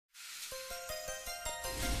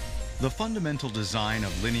The fundamental design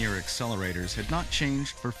of linear accelerators had not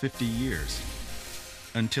changed for 50 years,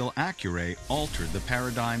 until Accuray altered the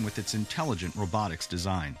paradigm with its intelligent robotics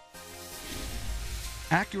design.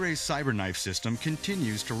 Accuray's Cyberknife system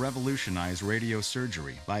continues to revolutionize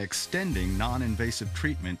radiosurgery by extending non-invasive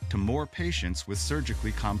treatment to more patients with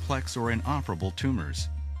surgically complex or inoperable tumors.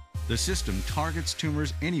 The system targets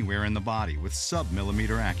tumors anywhere in the body with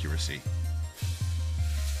sub-millimeter accuracy.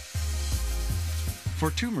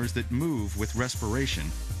 For tumors that move with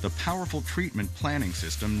respiration, the powerful treatment planning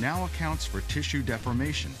system now accounts for tissue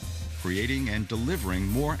deformation, creating and delivering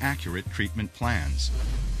more accurate treatment plans.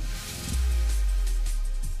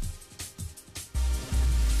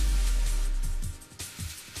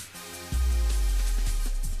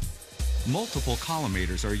 Multiple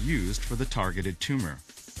collimators are used for the targeted tumor,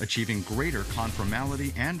 achieving greater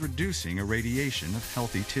conformality and reducing irradiation of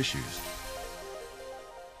healthy tissues.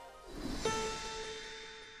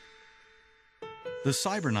 The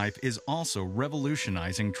Cyberknife is also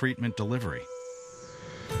revolutionizing treatment delivery.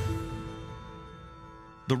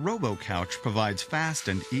 The RoboCouch provides fast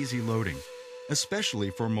and easy loading,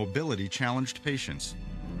 especially for mobility-challenged patients.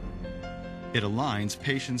 It aligns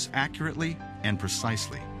patients accurately and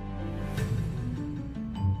precisely.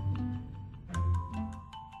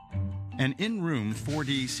 An in-room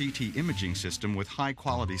 4D CT imaging system with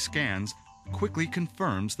high-quality scans quickly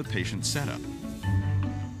confirms the patient's setup.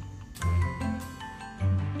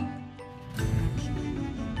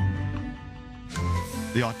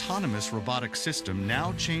 The autonomous robotic system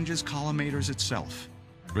now changes collimators itself,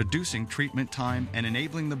 reducing treatment time and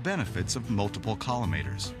enabling the benefits of multiple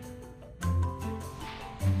collimators.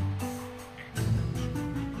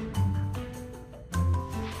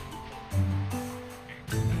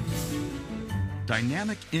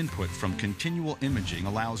 Dynamic input from continual imaging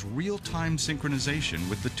allows real-time synchronization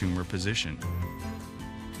with the tumor position.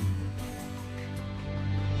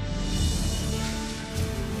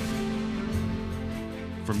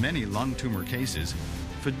 For many lung tumor cases,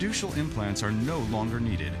 fiducial implants are no longer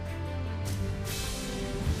needed.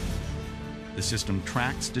 The system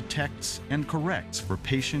tracks, detects, and corrects for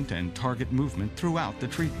patient and target movement throughout the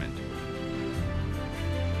treatment.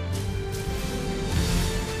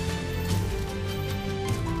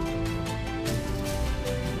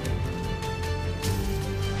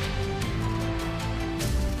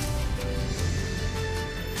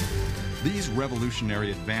 These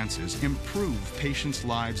revolutionary advances improve patients'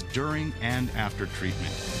 lives during and after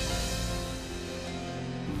treatment.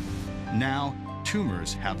 Now,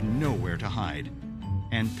 tumors have nowhere to hide,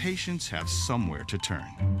 and patients have somewhere to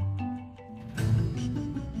turn.